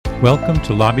Welcome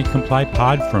to LobbyComply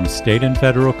Pod from State and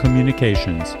Federal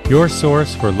Communications, your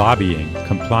source for lobbying,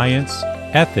 compliance,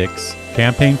 ethics,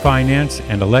 campaign finance,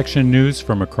 and election news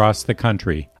from across the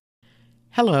country.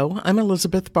 Hello, I'm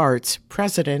Elizabeth Bartz,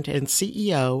 President and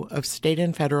CEO of State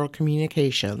and Federal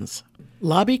Communications.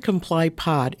 LobbyComply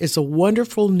Pod is a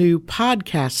wonderful new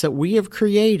podcast that we have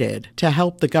created to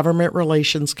help the government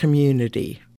relations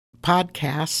community.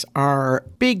 Podcasts are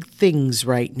big things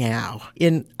right now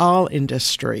in all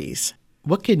industries.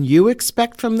 What can you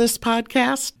expect from this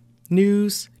podcast?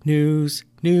 News.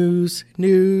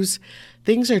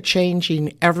 Things are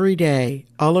changing every day,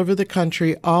 all over the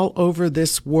country, all over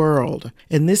this world.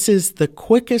 And this is the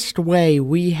quickest way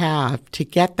we have to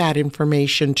get that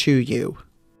information to you.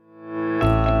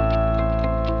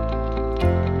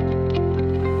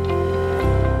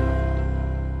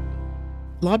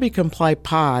 LobbyComply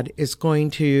Pod is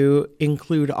going to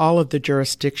include all of the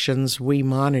jurisdictions we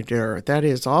monitor. That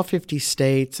is all 50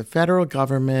 states, the federal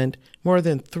government, more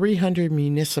than 300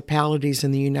 municipalities in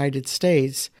the United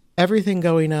States, everything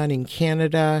going on in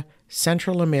Canada,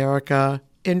 Central America,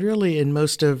 and really in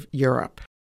most of Europe.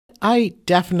 I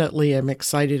definitely am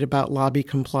excited about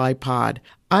LobbyComply Pod.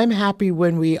 I'm happy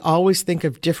when we always think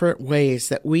of different ways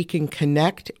that we can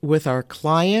connect with our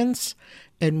clients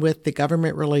and with the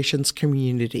government relations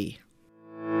community.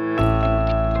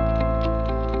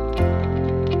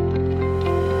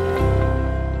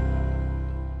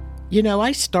 You know,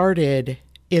 I started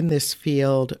in this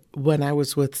field when I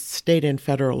was with State and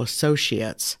Federal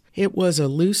Associates. It was a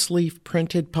loose-leaf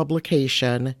printed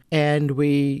publication, and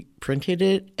we printed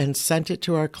it and sent it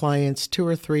to our clients 2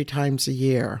 or 3 times a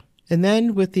year. And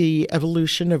then with the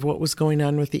evolution of what was going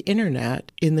on with the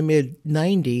internet in the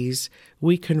mid-90s,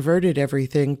 we converted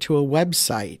everything to a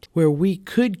website where we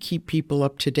could keep people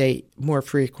up to date more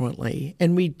frequently.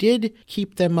 And we did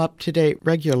keep them up to date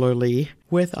regularly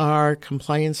with our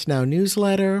Compliance Now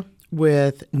newsletter,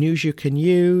 with news you can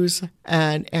use.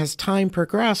 And as time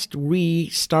progressed, we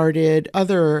started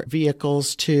other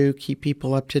vehicles to keep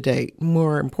people up to date.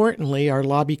 More importantly, our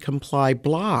LobbyComply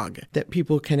blog, that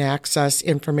people can access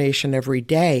information every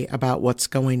day about what's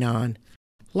going on.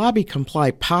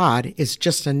 LobbyComply Pod is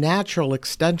just a natural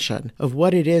extension of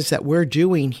what it is that we're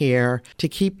doing here to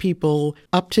keep people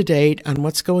up to date on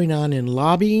what's going on in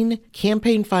lobbying,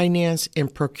 campaign finance,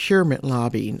 and procurement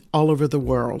lobbying all over the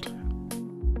world.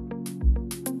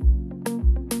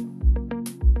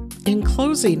 In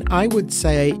closing, I would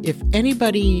say if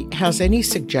anybody has any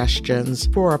suggestions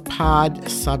for a pod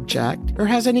subject or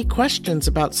has any questions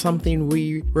about something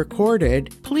we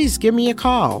recorded, please give me a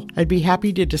call. I'd be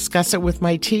happy to discuss it with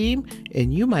my team,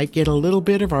 and you might get a little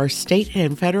bit of our state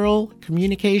and federal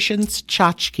communications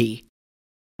tchotchke.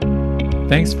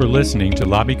 Thanks for listening to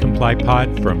LobbyComply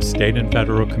Pod from State and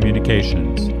Federal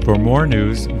Communications. For more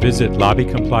news, visit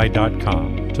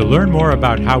LobbyComply.com. To learn more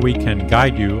about how we can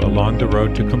guide you along the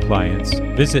road to compliance,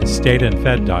 visit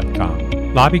stateandfed.com.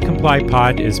 LobbyComply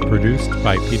Pod is produced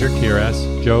by Peter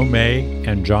Kiras, Joe May,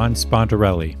 and John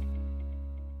Spontarelli.